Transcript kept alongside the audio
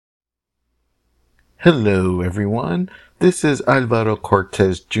Hello, everyone. This is Alvaro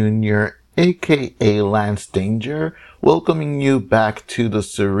Cortez Jr., aka Lance Danger, welcoming you back to the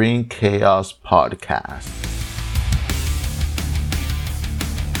Serene Chaos podcast.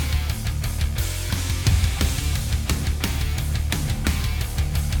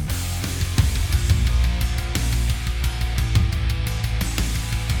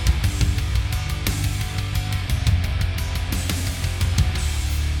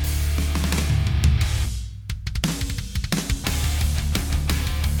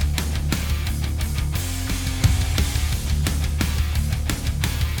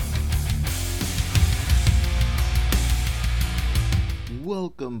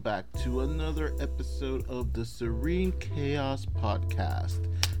 Welcome back to another episode of the Serene Chaos podcast.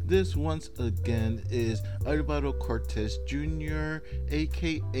 This once again is Alvaro Cortez Jr.,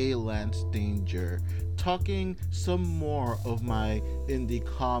 aka Lance Danger, talking some more of my indie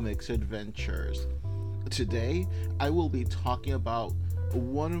comics adventures. Today, I will be talking about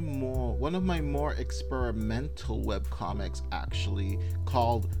one of my more experimental webcomics, actually,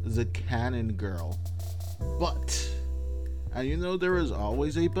 called The Cannon Girl. But, and you know there is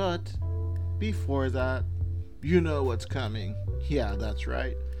always a but, before that, you know what's coming. Yeah, that's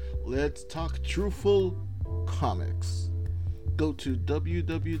right. Let's talk Truthful Comics. Go to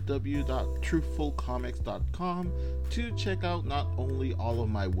www.truthfulcomics.com to check out not only all of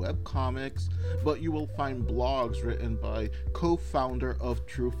my webcomics, but you will find blogs written by co-founder of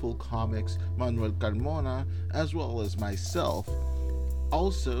Truthful Comics, Manuel Carmona, as well as myself.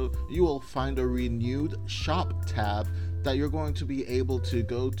 Also, you will find a renewed shop tab that you're going to be able to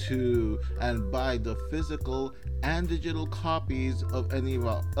go to and buy the physical and digital copies of any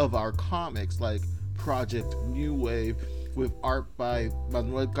of our comics, like Project New Wave, with art by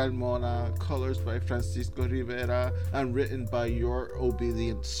Manuel Carmona, colors by Francisco Rivera, and written by your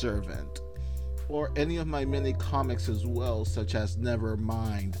obedient servant. Or any of my mini comics as well, such as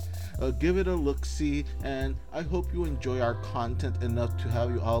Nevermind. Give it a look-see, and I hope you enjoy our content enough to have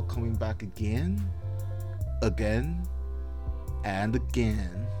you all coming back again, and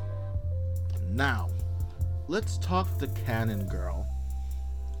again. Now, let's talk The Cannon Girl.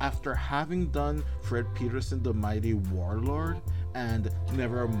 After having done Fred Peterson the Mighty Warlord and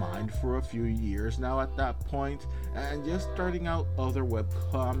Nevermind for a few years now at that point, and just starting out other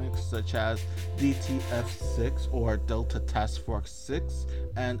webcomics such as DTF6 or Delta Task Force 6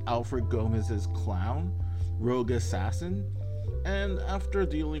 and Alfred Gomez's Clown, Rogue Assassin, and after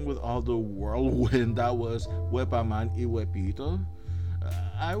dealing with all the whirlwind that was Wepaman y Wepito,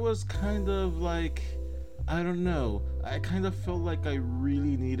 I was kind of like, I don't know, I kind of felt like I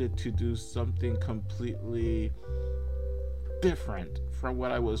really needed to do something completely different from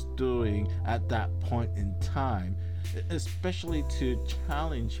what I was doing at that point in time, especially to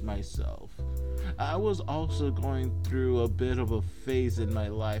challenge myself. I was also going through a bit of a phase in my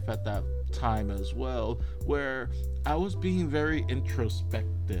life at that time as well, where I was being very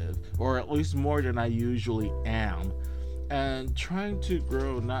introspective, or at least more than I usually am, and trying to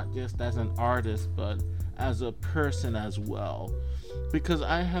grow not just as an artist but as a person as well, because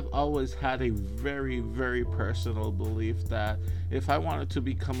I have always had a very, very personal belief that if I wanted to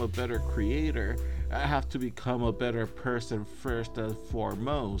become a better creator, I have to become a better person first and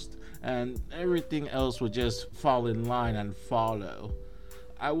foremost, and everything else would just fall in line and follow.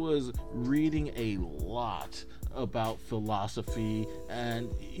 I was reading a lot about philosophy, and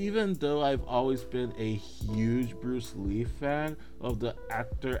even though I've always been a huge Bruce Lee fan of the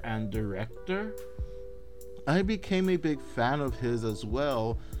actor and director, I became a big fan of his as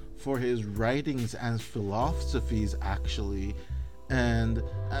well for his writings and philosophies, actually. And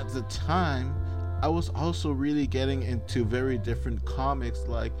at the time, I was also really getting into very different comics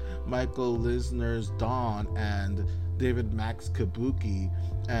like Michael Eisner's Dawn and David Mack's Kabuki,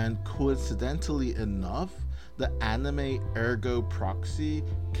 and coincidentally enough, the anime Ergo Proxy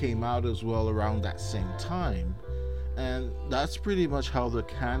came out as well around that same time. And that's pretty much how The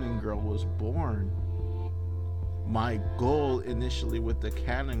Cannon Girl was born. My goal initially with The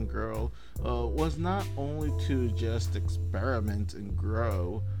Cannon Girl was not only to just experiment and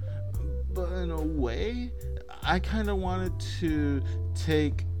grow, but in a way, I kind of wanted to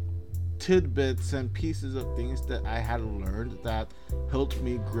take tidbits and pieces of things that I had learned that helped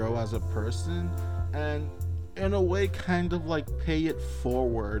me grow as a person, and in a way kind of like pay it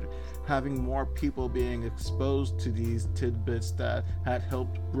forward, having more people being exposed to these tidbits that had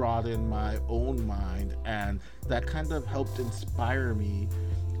helped broaden my own mind, and that kind of helped inspire me,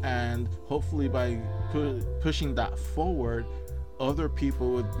 and hopefully by pushing that forward, other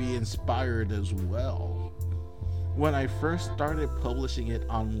people would be inspired as well. When I first started publishing it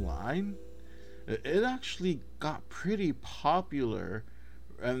online, It actually got pretty popular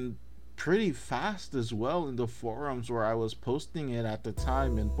and pretty fast as well in the forums where I was posting it at the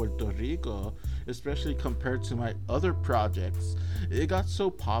time in Puerto Rico, especially compared to my other projects. It got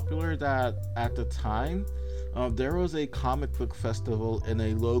so popular that at the time, there was a comic book festival in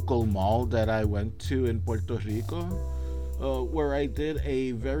a local mall that I went to in Puerto Rico, where I did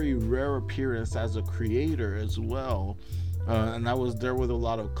a very rare appearance as a creator as well. And I was there with a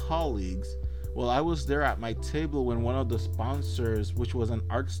lot of colleagues. Well, I was there at my table when one of the sponsors, which was an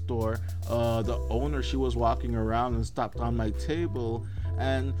art store, the owner, she was walking around and stopped on my table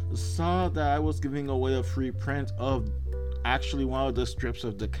and saw that I was giving away a free print of actually one of the strips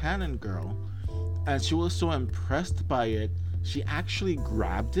of the Cannon Girl. And she was so impressed by it, she actually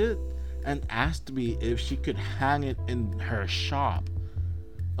grabbed it and asked me if she could hang it in her shop.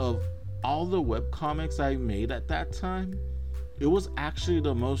 Of all the webcomics I made at that time, it was actually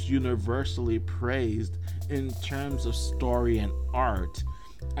the most universally praised in terms of story and art,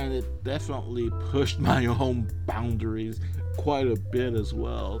 and it definitely pushed my own boundaries quite a bit as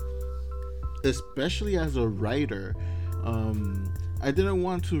well. Especially as a writer, I didn't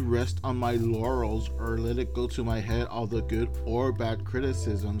want to rest on my laurels or let it go to my head all the good or bad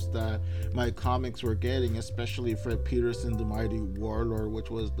criticisms that my comics were getting, especially Fred Peterson, The Mighty Warlord,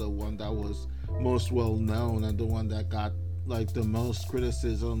 which was the one that was most well known and the one that got like the most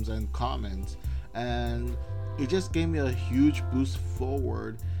criticisms and comments. And it just gave me a huge boost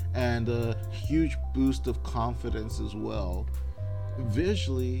forward and a huge boost of confidence as well.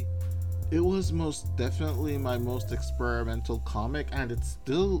 Visually, it was most definitely my most experimental comic, and it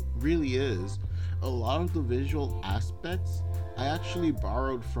still really is. A lot of the visual aspects I actually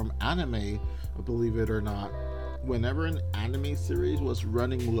borrowed from anime, believe it or not. Whenever an anime series was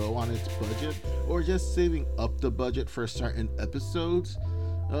running low on its budget or just saving up the budget for certain episodes,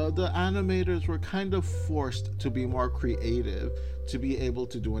 the animators were kind of forced to be more creative to be able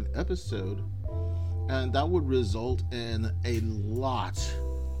to do an episode. And that would result in a lot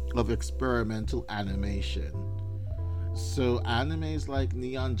of experimental animation. So animes like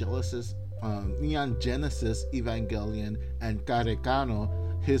Neon Genesis Evangelion and Karekano,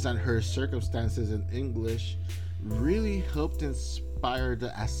 His and Her Circumstances in English, really helped inspire the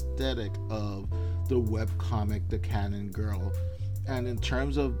aesthetic of the webcomic The Cannon Girl. And in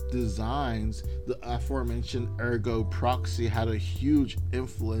terms of designs, the aforementioned Ergo Proxy had a huge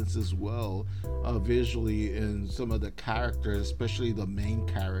influence as well, visually in some of the characters, especially the main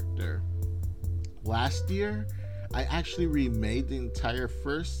character. Last year, I actually remade the entire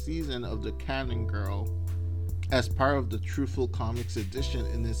first season of The Cannon Girl as part of the Truthful Comics Edition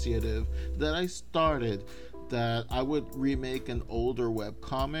initiative that I started, that I would remake an older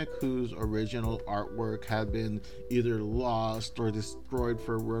webcomic whose original artwork had been either lost or destroyed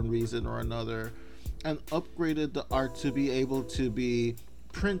for one reason or another, and upgraded the art to be able to be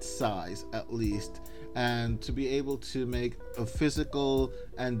print size at least, and to be able to make a physical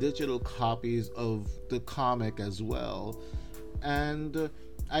and digital copies of the comic as well. And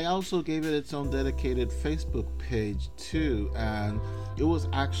I also gave it its own dedicated Facebook page too, and it was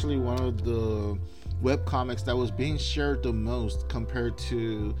actually one of the webcomics that was being shared the most compared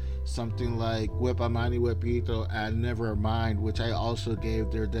to something like Webamani Webito and Nevermind, which I also gave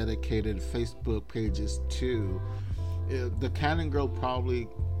their dedicated Facebook pages to. The Cannon Girl probably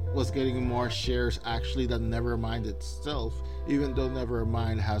was getting more shares actually than Nevermind itself, even though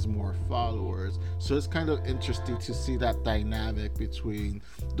Nevermind has more followers. So it's kind of interesting to see that dynamic between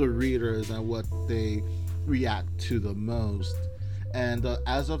the readers and what they react to the most. And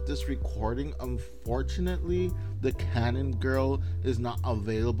as of this recording, unfortunately, The Cannon Girl is not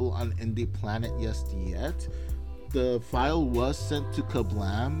available on Indie Planet just yet. The file was sent to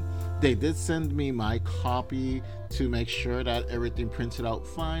Kablam. They did send me my copy to make sure that everything printed out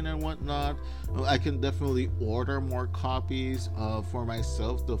fine and whatnot. I can definitely order more copies for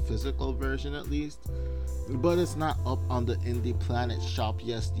myself, the physical version at least. But it's not up on the Indie Planet shop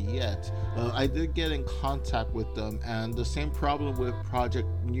just yet. I did get in contact with them, and the same problem with Project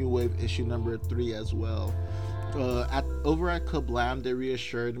New Wave issue number 3 as well. Over at Kablam, they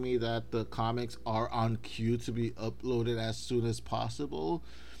reassured me that the comics are on queue to be uploaded as soon as possible.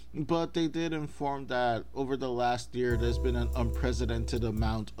 But they did inform that over the last year, there's been an unprecedented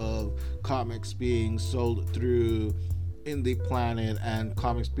amount of comics being sold through Indie Planet and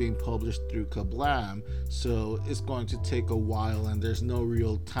comics being published through Kablam. So it's going to take a while, and there's no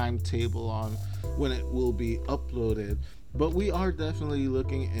real timetable on when it will be uploaded. But we are definitely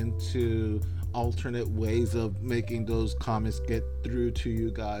looking into alternate ways of making those comics get through to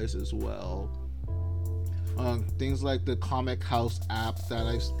you guys as well. Things like the Comic House app that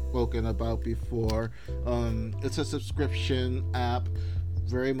I've spoken about before. It's a subscription app,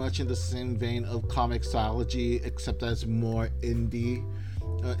 very much in the same vein of Comixology, except as more indie.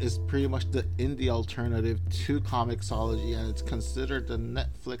 It's pretty much the indie alternative to Comixology, and it's considered the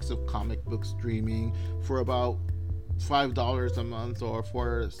Netflix of comic book streaming for about $5 a month or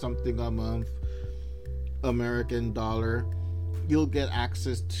for something a month American dollar. You'll get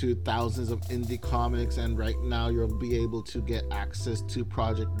access to thousands of indie comics, and right now you'll be able to get access to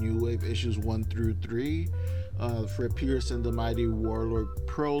Project New Wave issues 1 through 3. Fred Peterson, The Mighty Warlord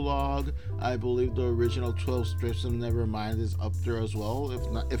Prologue. I believe the original 12 strips of Nevermind is up there as well.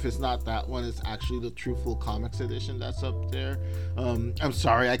 If it's not that one, it's actually the Truthful Comics edition that's up there. I'm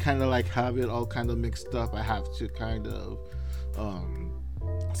sorry, I kind of like have it all kind of mixed up. I have to kind of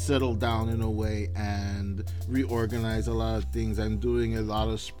settle down in a way and reorganize a lot of things. I'm doing a lot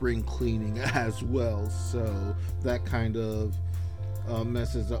of spring cleaning as well, so that kind of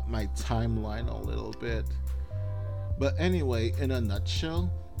messes up my timeline a little bit. But anyway, in a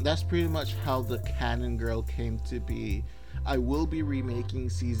nutshell, that's pretty much how the Cannon Girl came to be. I will be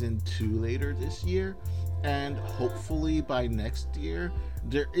remaking season 2 later this year, and hopefully by next year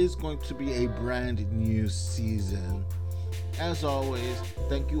there is going to be a brand new season. As always,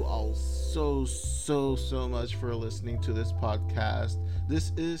 thank you all so much for listening to this podcast.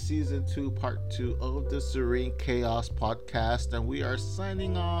 This is season 2, part 2 of the Serene Chaos podcast, and we are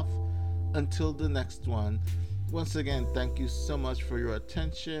signing off until the next one. Once again, thank you so much for your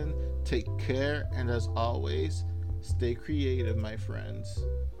attention. Take care, and as always, stay creative, my friends.